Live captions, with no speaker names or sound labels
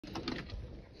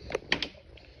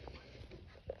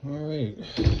All right,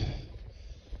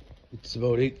 it's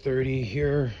about 8:30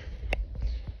 here.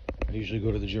 I usually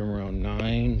go to the gym around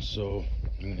 9, so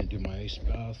I'm gonna do my ice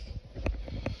bath.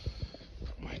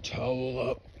 Put my towel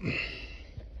up.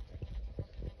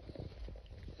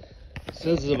 It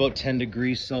says it's about 10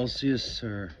 degrees Celsius,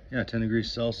 or yeah, 10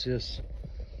 degrees Celsius.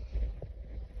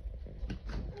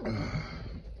 Let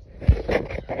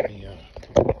me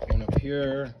put my phone up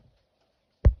here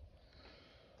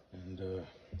and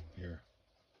here.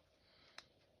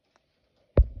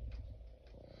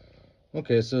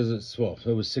 Okay, it says it's, well,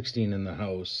 it was 16 in the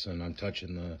house, and I'm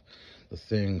touching the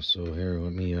thing. So here,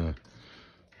 let me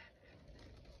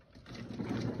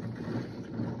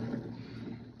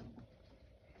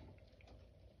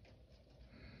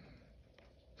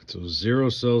so 0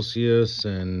 Celsius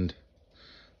and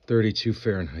 32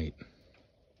 Fahrenheit.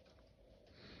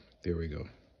 There we go.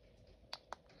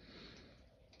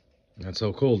 That's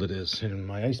how cold it is in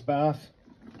my ice bath.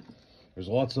 There's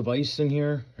lots of ice in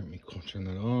here. Let me turn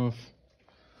that off.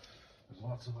 There's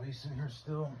lots of ice in here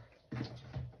still.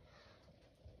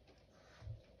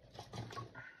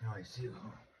 Now I see.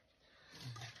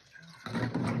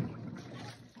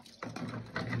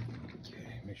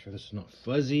 Okay, make sure this is not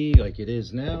fuzzy like it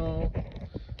is now.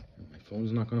 My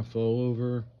phone's not gonna fall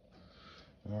over.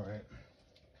 All right,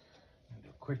 do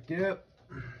a quick dip,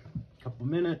 couple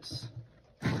minutes.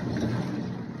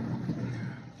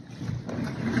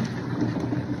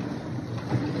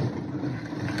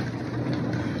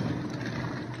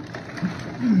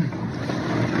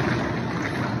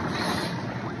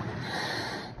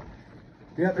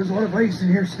 Yeah, there's a lot of ice in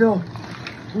here still,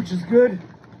 which is good.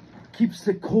 Keeps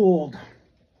it cold.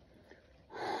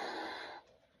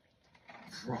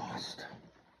 Frost.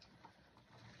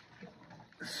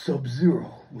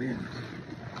 Sub-zero wind.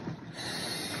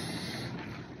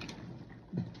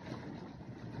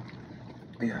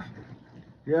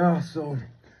 Yeah, so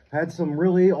had some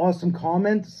really awesome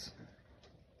comments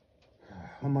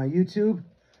on my YouTube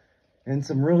and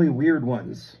some really weird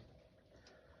ones.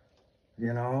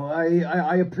 You know,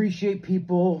 I appreciate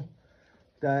people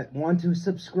that want to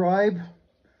subscribe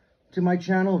to my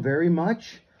channel very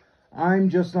much. I'm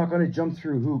just not going to jump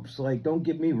through hoops. Like, don't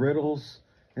give me riddles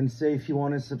and say if you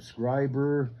want to subscribe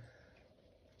or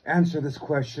answer this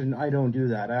question. I don't do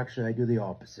that. Actually, I do the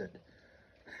opposite.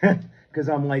 Because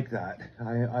I'm like that.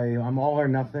 I'm all or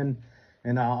nothing,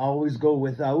 and I'll always go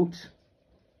without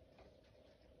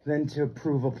than to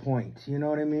prove a point. You know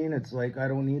what I mean? It's like, I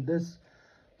don't need this.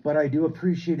 But I do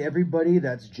appreciate everybody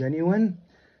that's genuine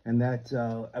and that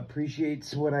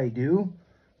appreciates what I do,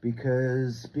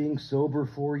 because being sober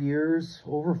 4 years,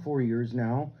 over 4 years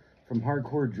now, from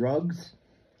hardcore drugs,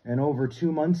 and over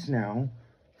 2 months now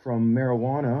from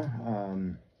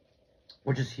marijuana,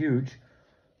 which is huge.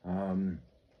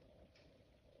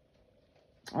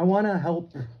 I want to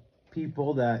help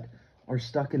people that are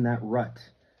stuck in that rut,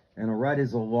 and a rut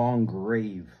is a long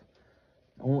grave.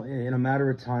 In a matter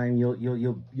of time,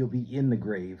 you'll be in the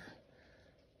grave,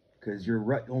 because your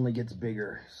rut only gets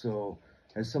bigger. So,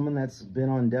 as someone that's been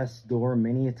on death's door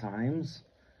many a times,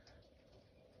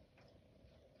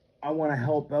 I want to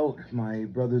help out my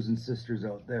brothers and sisters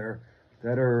out there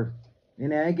that are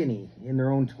in agony, in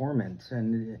their own torment.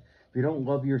 And if you don't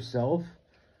love yourself,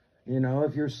 you know,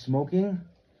 if you're smoking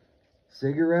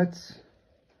cigarettes,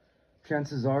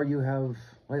 chances are you have,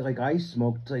 like I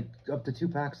smoked like up to 2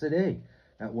 packs a day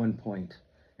at one point.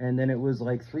 And then it was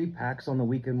like 3 packs on the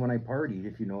weekend when I partied,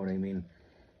 if you know what I mean.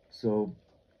 So,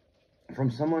 from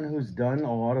someone who's done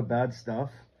a lot of bad stuff,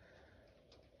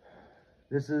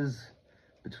 this is,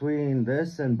 between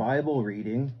this and Bible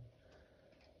reading,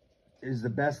 is the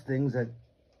best things that,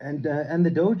 and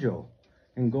the dojo,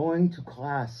 and going to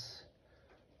class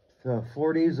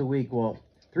 4 days a week, well,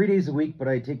 3 days a week, but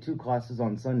I take 2 classes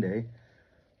on Sunday,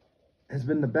 has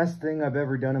been the best thing I've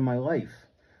ever done in my life.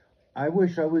 I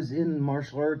wish I was in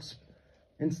martial arts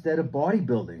instead of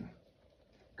bodybuilding,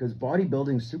 because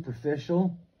bodybuilding's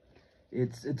superficial.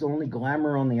 It's only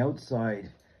glamour on the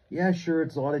outside. Yeah, sure,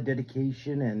 it's a lot of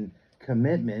dedication and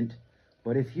commitment,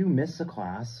 but if you miss a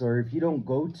class, or if you don't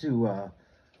go to,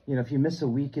 you know, if you miss a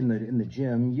week in the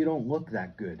gym, you don't look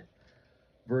that good.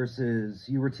 Versus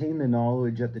you retain the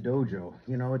knowledge at the dojo.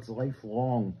 You know, it's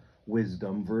lifelong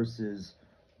wisdom versus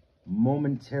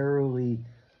momentarily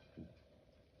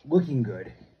looking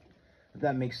good, if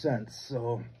that makes sense.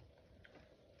 So,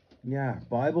 yeah,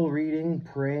 Bible reading,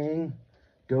 praying,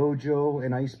 dojo,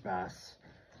 and ice baths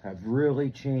have really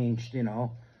changed, you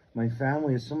know. My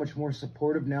family is so much more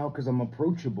supportive now because I'm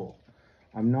approachable.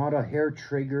 I'm not a hair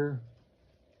trigger,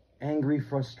 angry,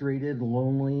 frustrated,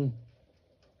 lonely,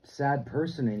 sad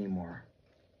person anymore.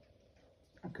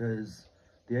 Because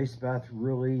the ice bath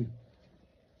really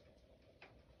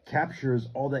captures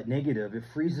all that negative. It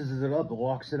freezes it up, it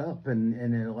locks it up,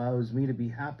 and it allows me to be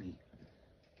happy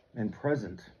and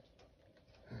present.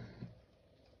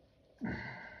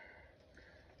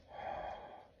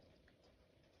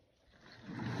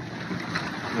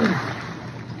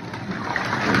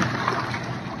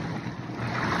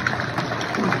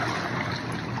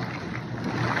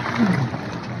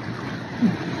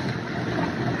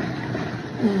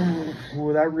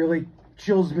 Ooh, that really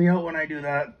chills me out when I do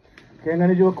that. Okay, I'm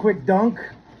gonna do a quick dunk,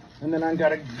 and then I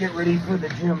gotta get ready for the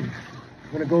gym.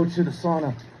 I'm gonna go to the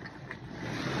sauna.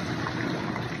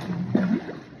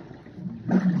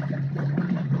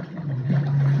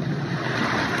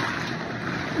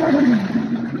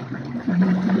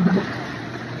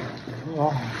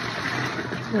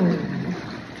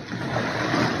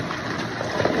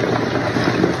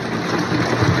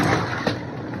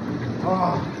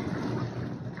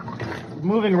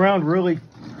 Moving around really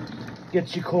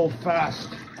gets you cold fast.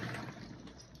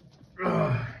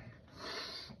 Let's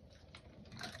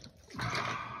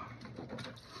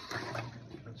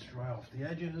dry off the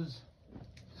edges.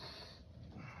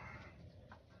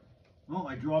 Oh,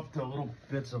 I dropped little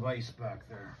bits of ice back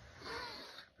there.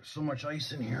 There's so much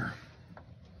ice in here.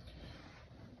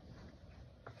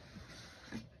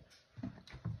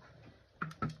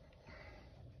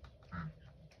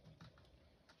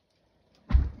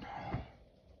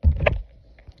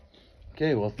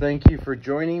 Okay, well, thank you for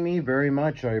joining me very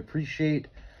much. I appreciate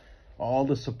all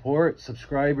the support,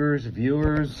 subscribers,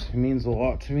 viewers. It means a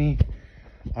lot to me.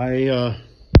 I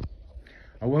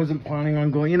wasn't planning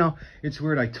on going, you know, it's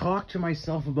weird. I talk to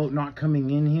myself about not coming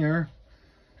in here.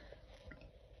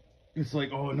 It's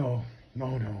like, oh no,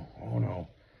 oh no.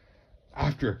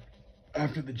 After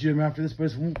the gym, after this,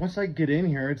 but once I get in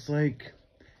here, it's like,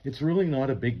 it's really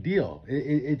not a big deal.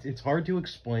 It's hard to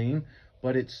explain,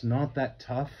 but it's not that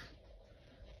tough.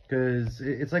 Because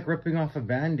it's like ripping off a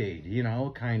Band-Aid, you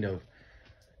know, kind of.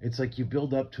 It's like you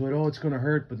build up to it, oh, it's going to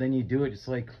hurt, but then you do it, it's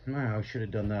like, nah, I should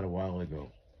have done that a while ago,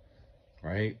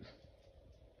 right?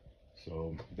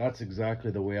 So that's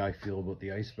exactly the way I feel about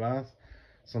the ice bath.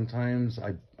 Sometimes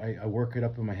I work it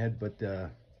up in my head, but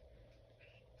the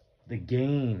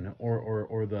gain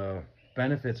or the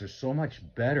benefits are so much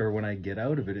better when I get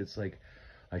out of it. It's like,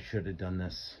 I should have done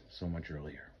this so much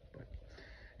earlier. But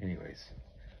anyways,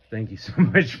 thank you so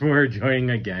much for joining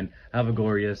again. Have a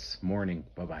glorious morning.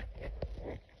 Bye-bye.